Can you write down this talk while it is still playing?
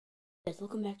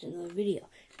welcome back to another video.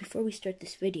 Before we start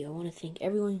this video, I want to thank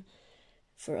everyone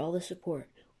for all the support.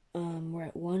 We're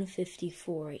at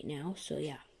 154 right now, so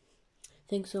yeah.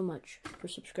 Thanks so much for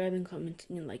subscribing,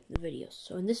 commenting, and liking the videos.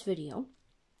 So in this video,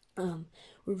 we're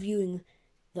reviewing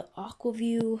the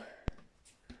AQUA-VU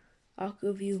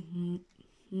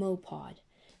Mopod.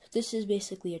 So this is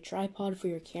basically a tripod for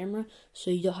your camera,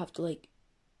 so you don't have to like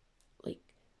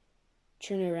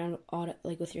turn it around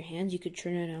with your hands. You could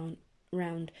turn it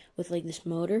around with like this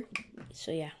motor.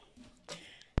 So yeah,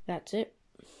 that's it.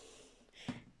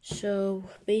 So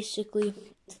basically,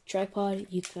 the tripod,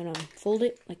 you can fold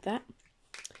it like that,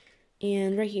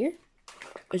 and right here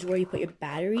is where you put your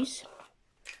batteries.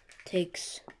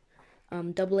 Takes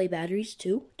AA batteries,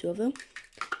 two of them,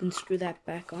 and screw that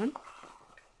back on.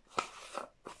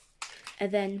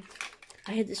 And then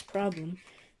I had this problem.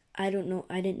 I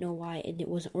didn't know why it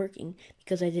wasn't working,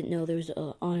 because I didn't know there was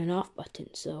a on and off button.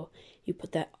 So you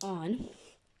put that on.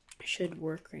 It should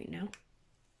work right now.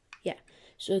 Yeah.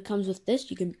 So it comes with this.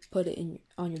 You can put it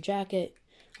on your jacket,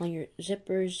 on your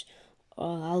zippers.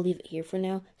 I'll leave it here for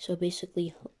now. So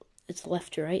basically, it's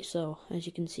left to right. So as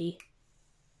you can see,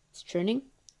 it's turning.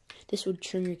 This would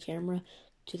turn your camera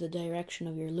to the direction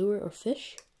of your lure or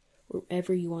fish,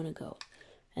 wherever you want to go.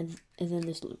 And then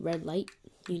this red light,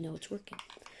 you know it's working.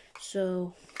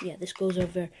 So yeah, this goes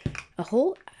over a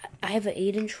hole. I have an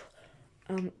 8-inch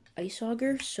ice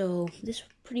auger, so this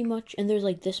pretty much, and there's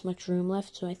like this much room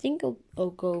left, so I think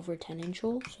I'll go over a 10-inch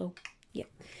hole. So yeah,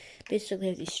 basically I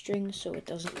have these strings so it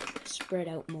doesn't spread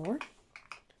out more.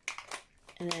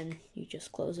 And then you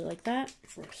just close it like that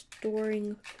for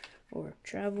storing or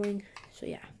traveling. So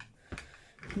yeah,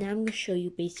 now I'm going to show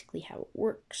you basically how it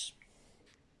works.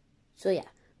 So yeah,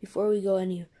 before we go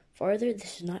any farther,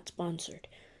 this is not sponsored.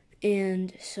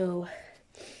 And so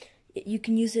you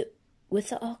can use it with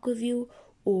the AQUA-VU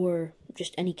or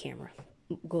just any camera.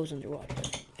 It goes underwater,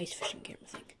 ice fishing camera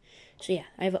thing. So yeah,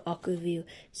 I have an AQUA-VU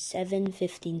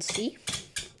 715C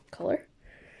color.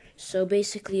 So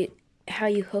basically how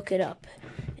you hook it up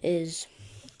is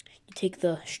you take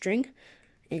the string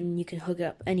and you can hook it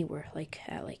up anywhere.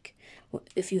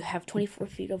 If you have 24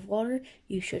 feet of water,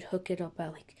 you should hook it up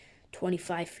at like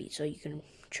 25 feet so you can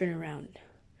turn around.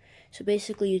 So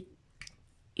basically,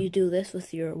 you do this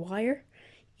with your wire,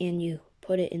 and you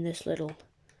put it in this little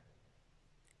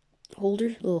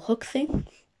holder, little hook thing.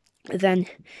 And then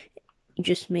you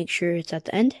just make sure it's at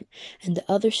the end, and the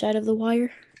other side of the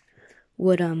wire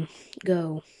would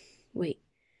go.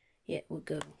 It would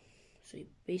go. So you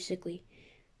basically,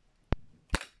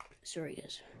 sorry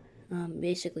guys,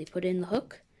 basically put in the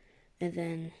hook, and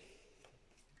then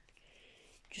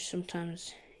just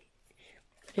sometimes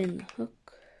put in the hook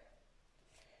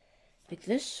like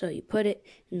this. So you put it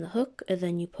in the hook, and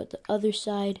then you put the other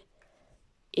side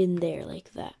in there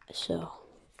like that. So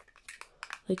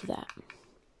like that.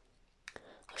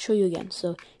 I'll show you again.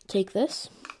 So take this,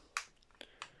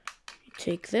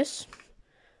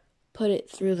 put it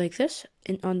through like this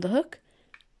and on the hook,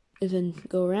 and then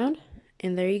go around,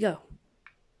 and there you go.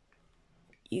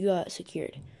 You got it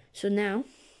secured. So now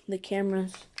the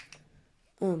camera's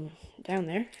down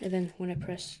there, and then when I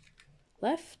press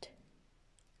left,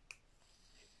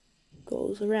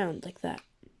 goes around like that.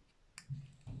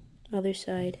 Other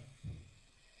side.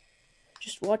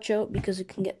 Just watch out, because it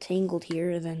can get tangled here,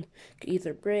 and then it could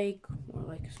either break or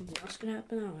like something else can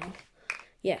happen. I don't know.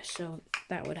 Yeah, so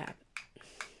that would happen.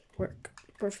 Work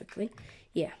perfectly.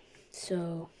 Yeah.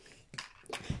 So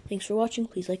thanks for watching.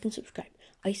 Please like and subscribe.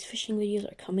 Ice fishing videos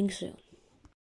are coming soon.